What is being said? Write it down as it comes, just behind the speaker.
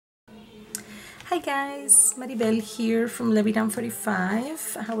Hi guys, Maribel here from Levidan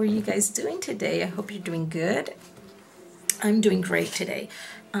 45. How are you guys doing today? I hope you're doing good. I'm doing great today.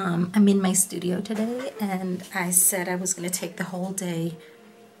 I'm in my studio today and I said I was going to take the whole day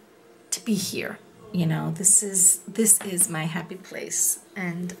to be here. You know, this is my happy place,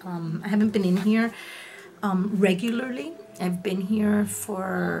 and I haven't been in here regularly. I've been here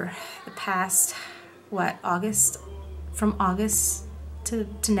for the past from August to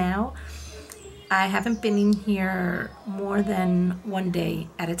now. I haven't been in here more than one day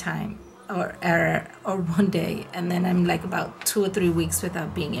at a time, or one day, and then I'm like about 2 or 3 weeks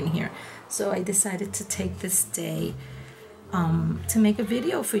without being in here. So I decided to take this day to make a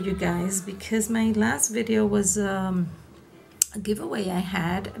video for you guys, because my last video was a giveaway I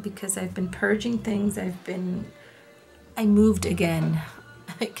had, because I've been purging things. I moved again.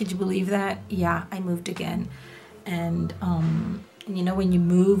 Could you believe that? Yeah, I moved again. And you know, when you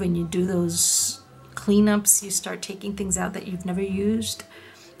move and you do those cleanups, you start taking things out that you've never used.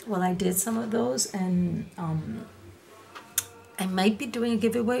 Well, I did some of those, and I might be doing a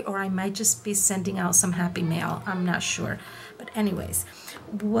giveaway, or I might just be sending out some happy mail. I'm not sure. But anyways,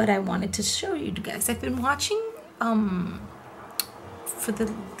 what I wanted to show you guys, I've been watching for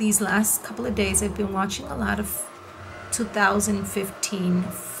these last couple of days, I've been watching a lot of 2015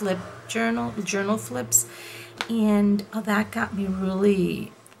 flip journal flips, and that got me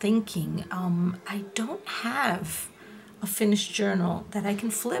really thinking. I don't have a finished journal that I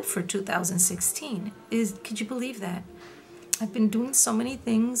can flip for 2016. Could you believe that? I've been doing so many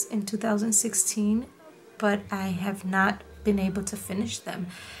things in 2016, but I have not been able to finish them,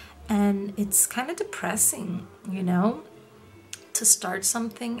 and it's kind of depressing, you know, to start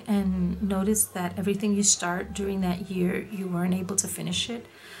something and notice that everything you start during that year, you weren't able to finish it.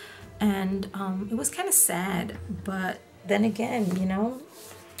 And it was kind of sad, but then again, you know,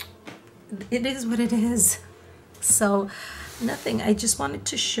 it is what it is. So nothing, I just wanted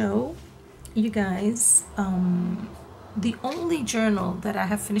to show you guys the only journal that I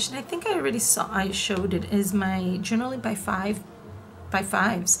have finished, and I think I showed it, is my Journaling by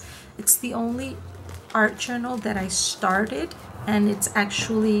Fives. It's the only art journal that I started, and it's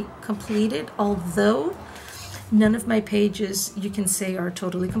actually completed, although none of my pages, you can say, are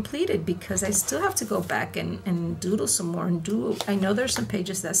totally completed, because I still have to go back and doodle some more and do. I know there's some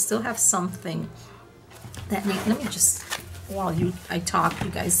pages that still have something that need, let me just, while I talk, you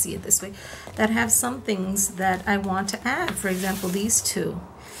guys see it this way, that have some things that I want to add. For example, these two,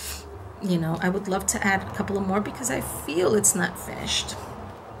 you know, I would love to add a couple of more because I feel it's not finished.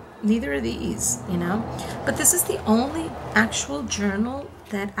 Neither are these, you know, but this is the only actual journal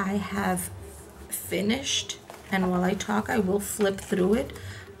that I have finished. And while I talk, I will flip through it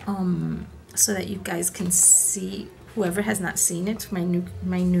so that you guys can see, whoever has not seen it, my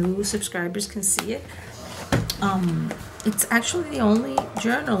new subscribers can see it. It's actually the only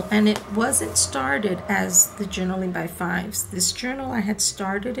journal, and it wasn't started as the Journaling by Fives. This journal, I had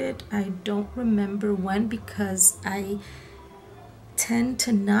started it, I don't remember when, because I tend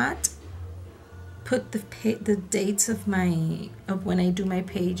to not put the dates of when I do my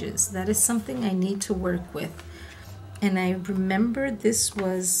pages. That is something I need to work with. And I remember this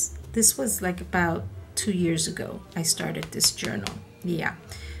was like about 2 years ago I started this journal. Yeah,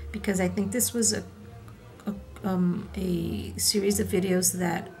 because I think this was a series of videos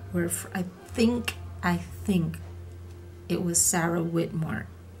that were I think it was Sarah Whitmore.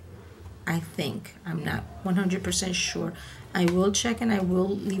 I think, I'm not 100% sure. I will check, and I will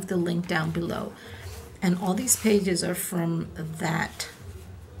leave the link down below. And all these pages are from that.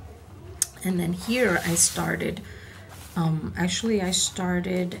 And then here I started, actually I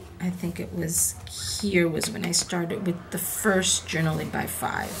started, I think it was here was when I started with the first Journaling by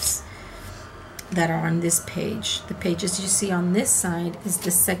Fives that are on this page. The pages you see on this side is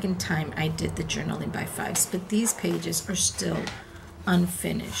the second time I did the Journaling by Fives, but these pages are still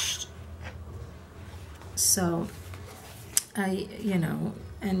unfinished. So you know,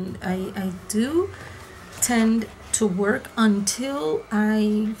 and I do tend to work until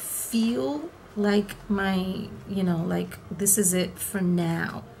I feel like you know, like this is it for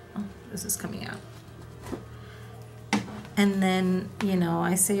now. Oh, this is coming out. And then, you know,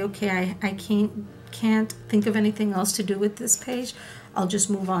 I say, okay, I can't think of anything else to do with this page. I'll just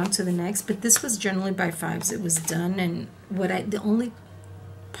move on to the next. But this was Journaling by Fives. It was done, and the only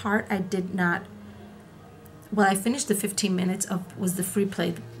part I did not, well, I finished the 15 minutes of was the free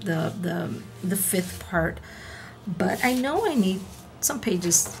play, the fifth part. But I know some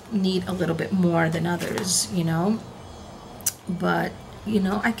pages need a little bit more than others, you know. But, you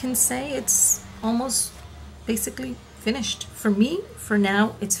know, I can say it's almost basically finished. For me, for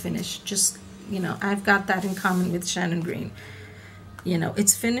now, it's finished. Just You know, I've got that in common with Shannon Green. You know,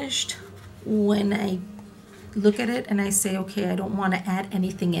 it's finished when I look at it and I say, okay, I don't want to add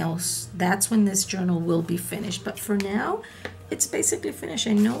anything else. That's when this journal will be finished. But for now, it's basically finished.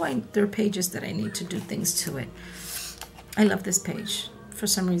 I know there are pages that I need to do things to it. I love this page. For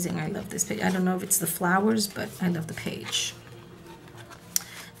some reason, I love this page. I don't know if it's the flowers, but I love the page.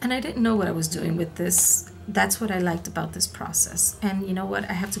 And I didn't know what I was doing with this. That's what I liked about this process. And you know what?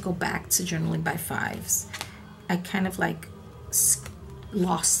 I have to go back to journaling by fives. I kind of like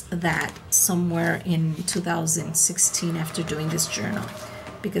lost that somewhere in 2016 after doing this journal,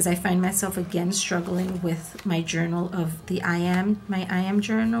 because I find myself again struggling with my journal of my I Am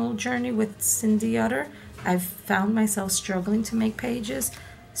journal journey with Cindy Utter. I've found myself struggling to make pages,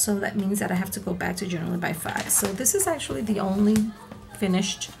 so that means that I have to go back to journaling by fives. So this is actually the only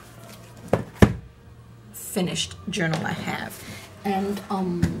finished journal I have, and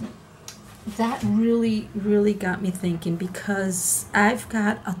that really got me thinking, because I've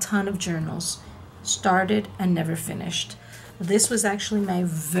got a ton of journals started and never finished. This was actually my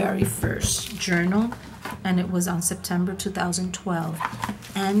very first journal, and it was on September 2012,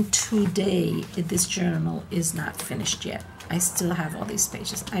 and today this journal is not finished yet. I still have all these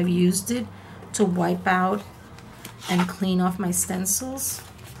pages. I've used it to wipe out and clean off my stencils,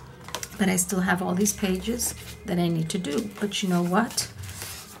 but I still have all these pages that I need to do. But you know what?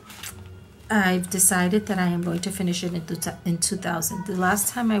 I've decided that I am going to finish it in 2000. The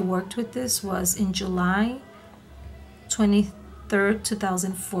last time I worked with this was in July 23rd,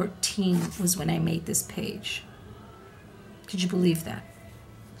 2014 was when I made this page. Could you believe that?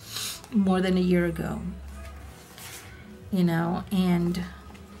 More than a year ago. You know, and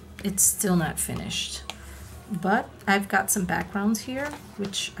it's still not finished. But I've got some backgrounds here,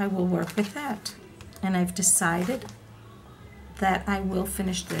 which I will work with that. And I've decided that I will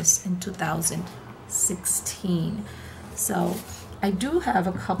finish this in 2016. So I do have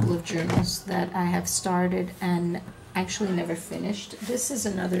a couple of journals that I have started and actually never finished. This is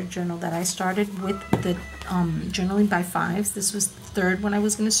another journal that I started with the journaling by fives. This was the third one I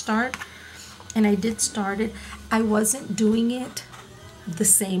was going to start, and I did start it. I wasn't doing it the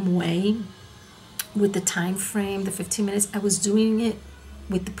same way with the time frame, the 15 minutes. I was doing it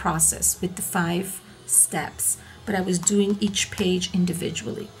with the process, with the 5 steps, but I was doing each page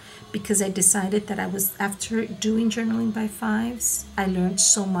individually, because I decided that after doing journaling by fives, I learned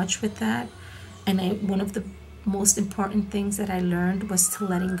so much with that. And one of the most important things that I learned was to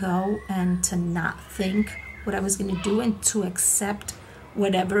letting go and to not think what I was going to do, and to accept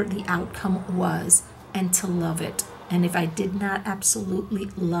whatever the outcome was and to love it. And if I did not absolutely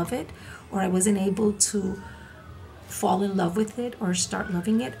love it, or I wasn't able to fall in love with it or start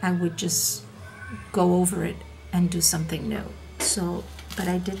loving it, I would just go over it and do something new. So, but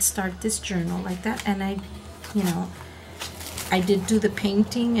I did start this journal like that, and I did do the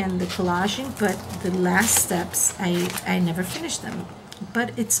painting and the collaging, but the last steps, I never finished them.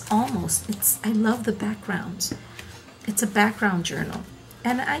 But I love the backgrounds. It's a background journal.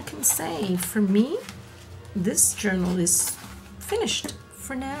 And I can say, for me, this journal is finished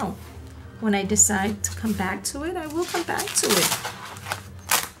for now. When I decide to come back to it, I will come back to it.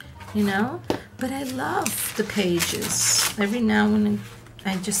 You know? But I love the pages. Every now and then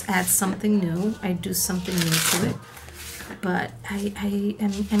I just add something new. I do something new to it. But I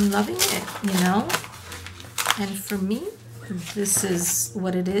am loving it, you know? And for me, this is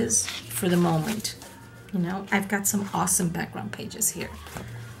what it is for the moment. You know, I've got some awesome background pages here.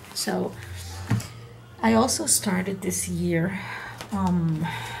 So I also started this year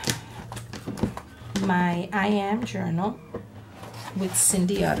my I Am journal with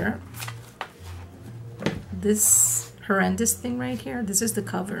Cindy Utter. This horrendous thing right here, this is the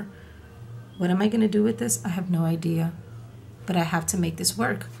cover. What am I going to do with this? I have no idea. But I have to make this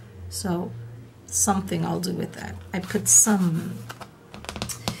work. So something I'll do with that. I put some,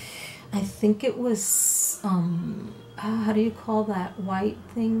 I think it was, how do you call that white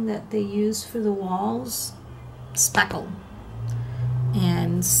thing that they use for the walls? Speckle.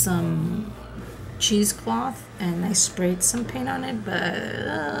 And some cheesecloth, and I sprayed some paint on it,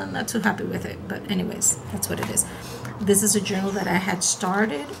 but not too happy with it. But anyways, that's what it is. This is a journal that I had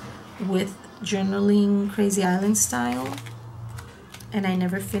started with journaling Crazy Island style, and I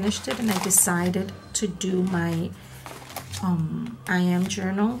never finished it, and I decided to do my I Am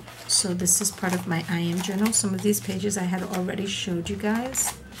journal. So this is part of my I Am journal. Some of these pages I had already showed you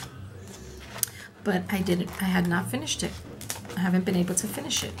guys, but I had not finished it. I haven't been able to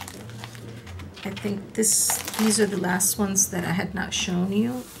finish it. I think these are the last ones that I had not shown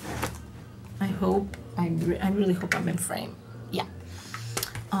you. I really hope I'm in frame. Yeah.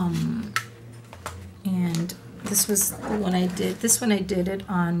 This was the one I did. This one I did it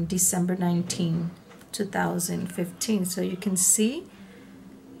on December 19, 2015. So you can see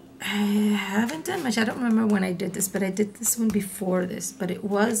I haven't done much. I don't remember when I did this, but I did this one before this. But it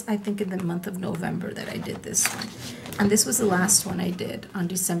was, I think, in the month of November that I did this one. And this was the last one I did on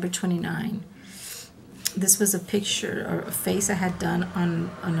December 29. This was a picture or a face I had done on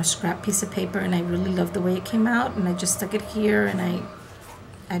a scrap piece of paper, and I really loved the way it came out. And I just stuck it here, and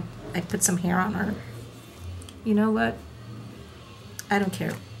I put some hair on her. You know what? I don't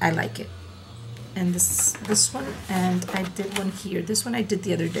care. I like it. And this one, and I did one here. This one I did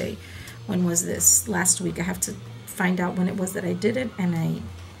the other day. When was this? Last week. I have to find out when it was that I did it, and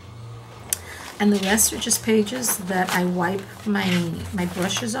the rest are just pages that I wipe my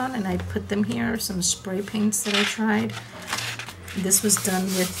brushes on, and I put them here. Some spray paints that I tried. This was done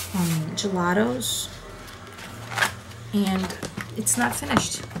with gelatos, and it's not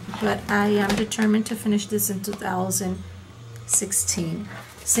finished, but I am determined to finish this in 2016.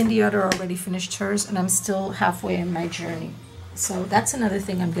 Cindy Utter already finished hers, and I'm still halfway in my journey. So that's another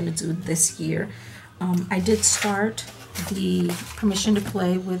thing I'm going to do this year. I did start the Permission to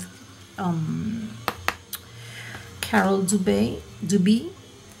Play with Carol Dubé,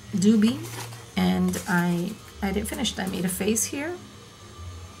 and I didn't finish. I made a face here.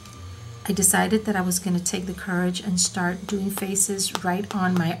 I decided that I was going to take the courage and start doing faces right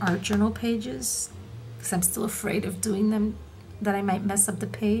on my art journal pages, because I'm still afraid of doing them, that I might mess up the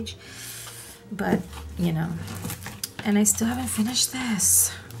page. But, you know, and I still haven't finished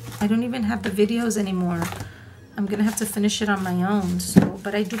this. I don't even have the videos anymore. I'm gonna have to finish it on my own. So,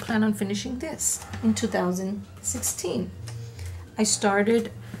 but I do plan on finishing this in 2016. I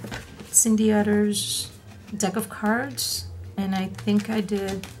started Cindy Utter's deck of cards, and I think I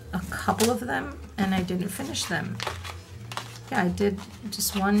did a couple of them, and I didn't finish them. Yeah, I did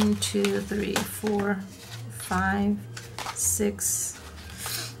just 1, 2, 3, 4, 5, 6,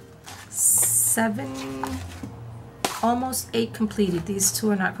 7, almost 8 completed. These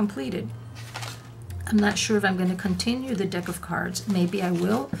 2 are not completed. I'm not sure if I'm going to continue the deck of cards. Maybe I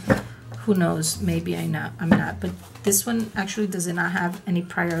will. Who knows? Maybe I'm not. But this one actually does not have any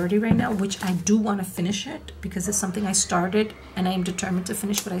priority right now, which I do want to finish it because it's something I started, and I am determined to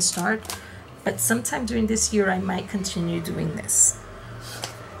finish what I start. But sometime during this year, I might continue doing this.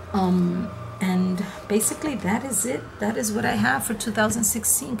 And basically that is it. That is what I have for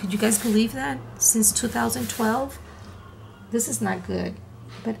 2016. Could you guys believe that? Since 2012? This is not good.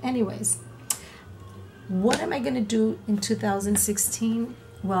 But anyways, what am I going to do in 2016?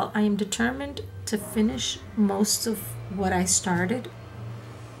 Well, I am determined to finish most of what I started.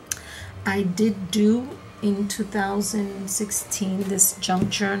 I did do in 2016 this junk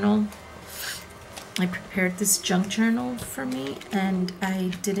journal. I prepared this junk journal for me, and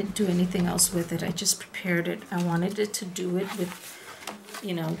I didn't do anything else with it. I just prepared it. I wanted it to do it with,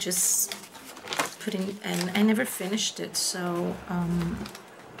 you know, just putting, and I never finished it. So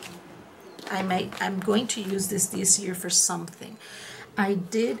I'm going to use this year for something.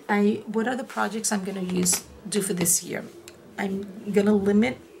 What are the projects I'm going to do for this year? I'm going to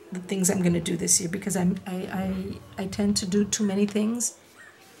limit the things I'm going to do this year, because I tend to do too many things,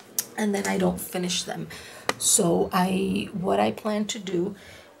 and then I don't finish them. So what I plan to do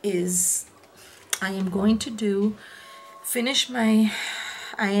is I am going to finish my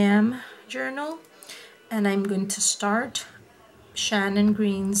I Am journal, and I'm going to start Shannon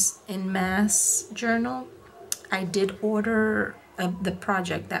Green's In Mass journal. I did order that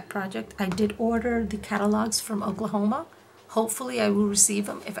project. I did order the catalogs from Oklahoma. Hopefully I will receive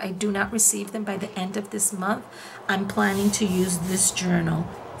them. If I do not receive them by the end of this month, I'm planning to use this journal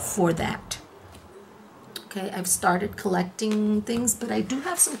for that. Okay, I've started collecting things, but I do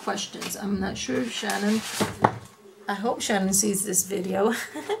have some questions. I'm not sure if Shannon, I hope Shannon sees this video.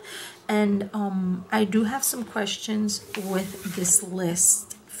 And I do have some questions with this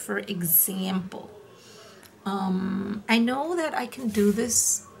list. For example, I know that I can do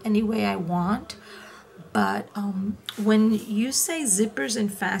this any way I want, but when you say zippers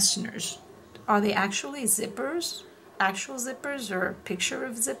and fasteners, are they actually zippers? Actual zippers, or a picture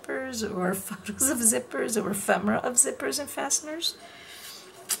of zippers, or photos of zippers, or ephemera of zippers and fasteners?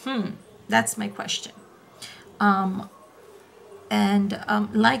 That's my question.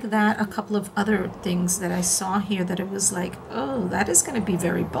 Like that, a couple of other things that I saw here that it was like, oh, that is going to be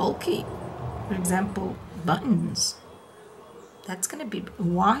very bulky. For example, buttons. That's going to be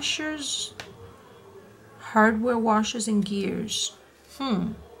washers, hardware washers and gears.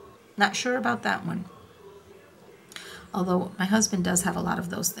 Not sure about that one. Although my husband does have a lot of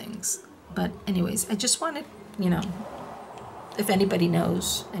those things. But anyways, I just wanted, you know, if anybody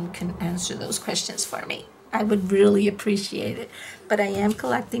knows and can answer those questions for me. I would really appreciate it. But I am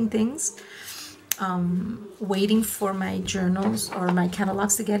collecting things, waiting for my journals or my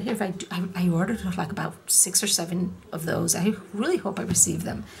catalogs to get here. If I ordered like about 6 or 7 of those. I really hope I receive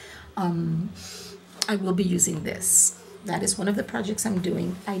them. I will be using this. That is one of the projects I'm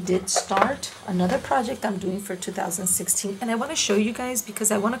doing. I did start another project I'm doing for 2016, and I want to show you guys because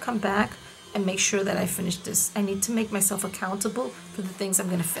I want to come back and make sure that I finish this. I need to make myself accountable for the things I'm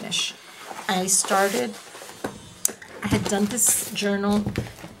going to finish. I had done this journal.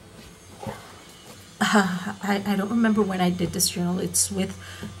 I don't remember when I did this journal. It's with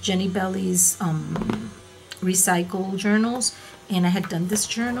Jenny Belly's recycle journals, and I had done this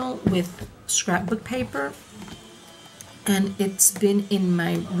journal with scrapbook paper, and it's been in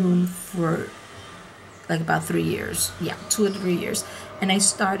my room for like about 3 years. Yeah, 2 or 3 years. And I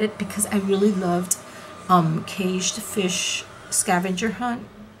started because I really loved Caged Fish Scavenger Hunt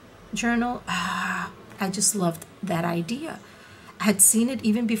journal. I just loved that idea. I had seen it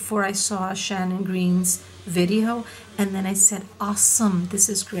even before I saw Shannon Green's video, and then I said, awesome, this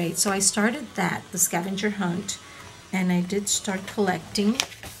is great. So I started that, the scavenger hunt, and I did start collecting.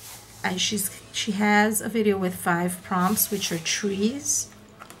 She has a video with 5 prompts, which are trees,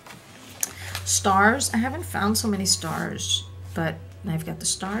 stars. I haven't found so many stars, but I've got the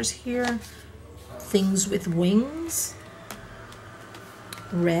stars here. Things with wings,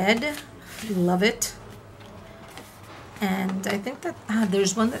 red, love it. And I think that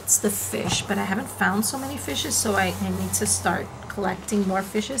there's one that's the fish, but I haven't found so many fishes, so I need to start collecting more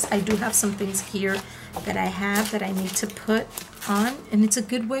fishes. I do have some things here that I have that I need to put on, and it's a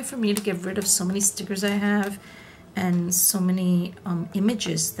good way for me to get rid of so many stickers I have and so many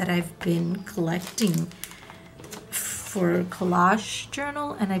images that I've been collecting for collage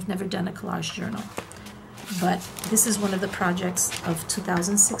journal, and I've never done a collage journal. But this is one of the projects of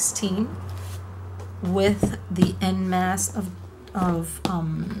 2016 with the en masse of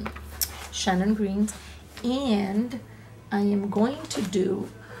Shannon Green's, and I am going to do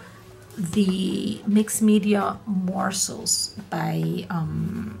the mixed media morsels by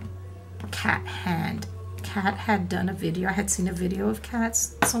Kat Hand. Kat had done a video. I had seen a video of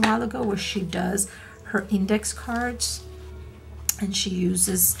Kat's a while ago where she does her index cards, and she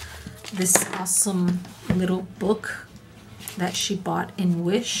uses this awesome little book that she bought in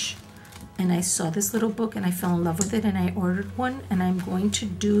Wish. And I saw this little book and I fell in love with it, and I ordered one, and I'm going to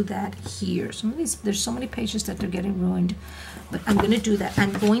do that here. Some of these, there's so many pages that they're getting ruined, but I'm going to do that.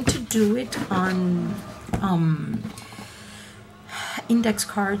 I'm going to do it on index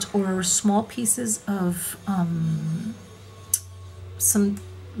cards or small pieces of some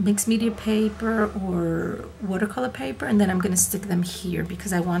mixed media paper or watercolor paper, and then I'm going to stick them here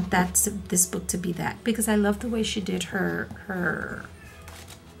because I want this book to be that, because I love the way she did her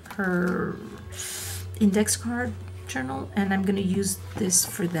index card journal, and I'm going to use this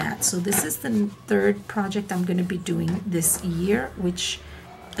for that. So this is the 3rd project I'm going to be doing this year, which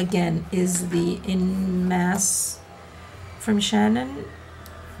again is the en masse from Shannon,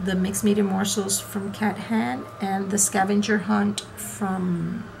 the mixed media morsels from Kat Hand, and the scavenger hunt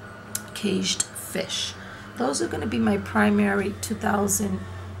from Caged Fish. Those are going to be my primary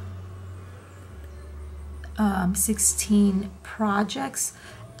 2016 projects.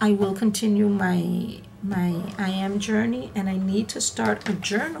 I will continue my I am journey, and I need to start a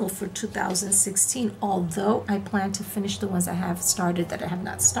journal for 2016, although I plan to finish the ones I have started that I have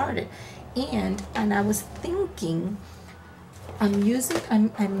not started. And I was thinking I'm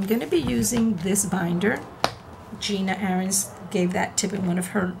going to be using this binder. Gina Ahrens gave that tip in one of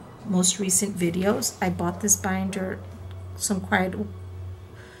her most recent videos. I bought this binder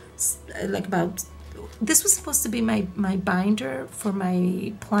this was supposed to be my binder for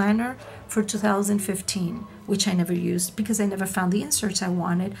my planner for 2015, which I never used because I never found the inserts I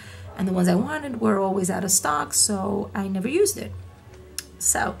wanted, and the ones I wanted were always out of stock, so I never used it.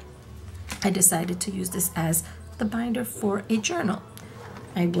 So I decided to use this as the binder for a journal.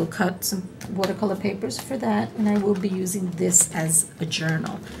 I will cut some watercolor papers for that, and I will be using this as a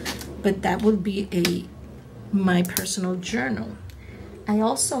journal, but that will be my personal journal. I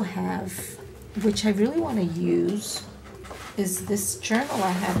also have, which I really want to use, is this journal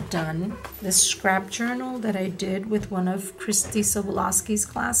I have done, this scrap journal that I did with one of Christy Sobolowski's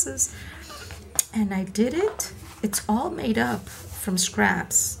classes. And I did it, it's all made up from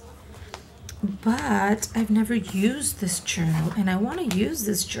scraps, but I've never used this journal, and I want to use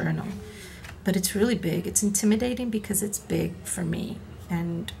this journal, but it's really big. It's intimidating because it's big for me,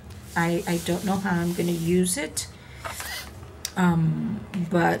 and I don't know how I'm going to use it.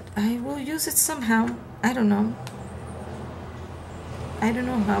 But I will use it somehow. I don't know. I don't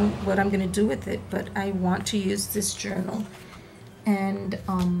know what I'm gonna do with it, but I want to use this journal. And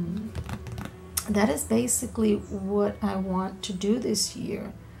that is basically what I want to do this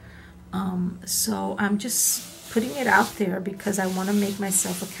year. So I'm just putting it out there because I want to make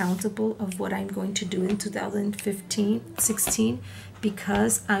myself accountable of what I'm going to do in 2016,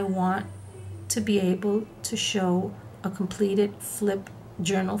 because I want to be able to show a completed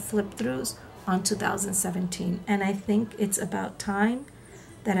journal flip throughs on 2017. And I think it's about time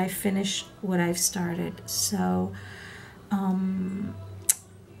that I finish what I've started. So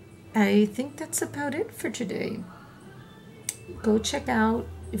I think that's about it for today. Go check out,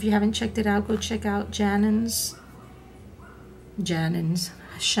 if you haven't checked it out, go check out Shannon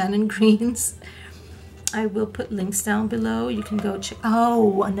Green's. I will put links down below. You can go check.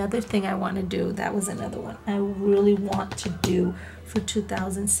 Oh, another thing I want to do, that was another one I really want to do for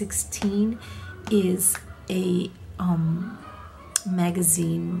 2016 is a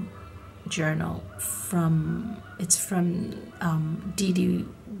magazine journal from Dee Dee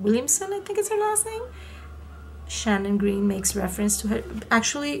Williamson, I think is her last name. Shannon Green makes reference to her.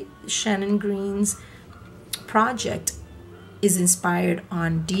 Actually, Shannon Green's project is inspired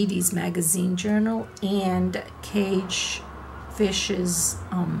on Dee Dee's magazine journal and Cage Fish's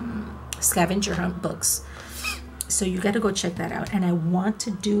scavenger hunt books. So you got to go check that out. And I want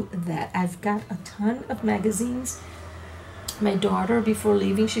to do that. I've got a ton of magazines. My daughter, before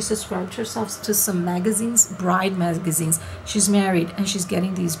leaving, she subscribed herself to some magazines, bride magazines. She's married and she's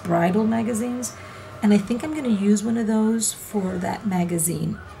getting these bridal magazines. And I think I'm going to use one of those for that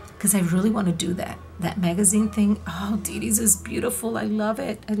magazine because I really want to do that. That magazine thing. Oh, Dee Dee's is beautiful. I love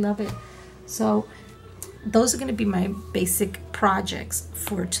it. I love it. So those are going to be my basic projects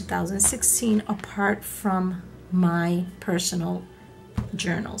for 2016 apart from my personal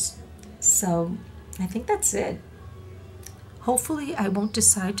journals. So I think that's it. Hopefully I won't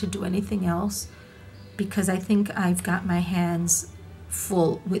decide to do anything else because I think I've got my hands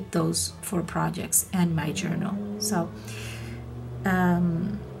full with those 4 projects and my journal. So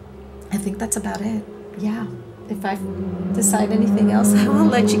I think that's about it. Yeah, if I decide anything else, I will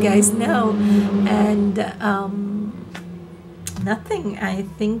let you guys know. And nothing, I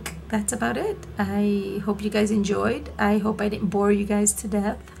think that's about it. I hope you guys enjoyed. I hope I didn't bore you guys to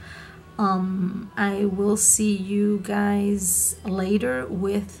death. I will see you guys later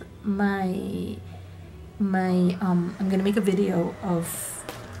with I'm gonna make a video of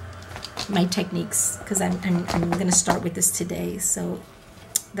my techniques because I'm gonna start with this today. So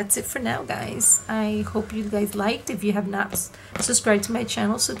that's it for now, guys. I hope you guys liked. If you have not subscribed to my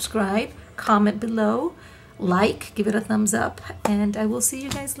channel, subscribe, comment below, like, give it a thumbs up, and I will see you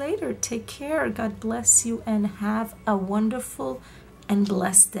guys later. Take care. God bless you and have a wonderful and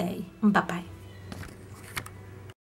blessed day. Bye-bye.